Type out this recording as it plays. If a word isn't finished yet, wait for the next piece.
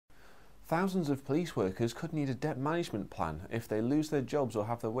Thousands of police workers could need a debt management plan if they lose their jobs or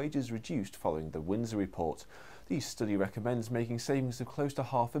have their wages reduced following the Windsor report. The study recommends making savings of close to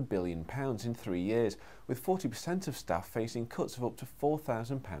 £500 million in 3 years, with 40% of staff facing cuts of up to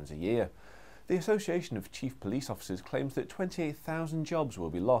 £4,000 a year. The Association of Chief Police Officers claims that 28,000 jobs will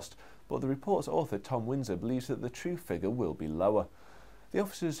be lost, but the report's author Tom Windsor believes that the true figure will be lower. The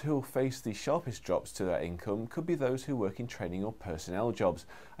officers who will face the sharpest drops to their income could be those who work in training or personnel jobs,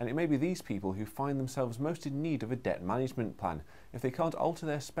 and it may be these people who find themselves most in need of a debt management plan if they can't alter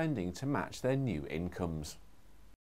their spending to match their new incomes.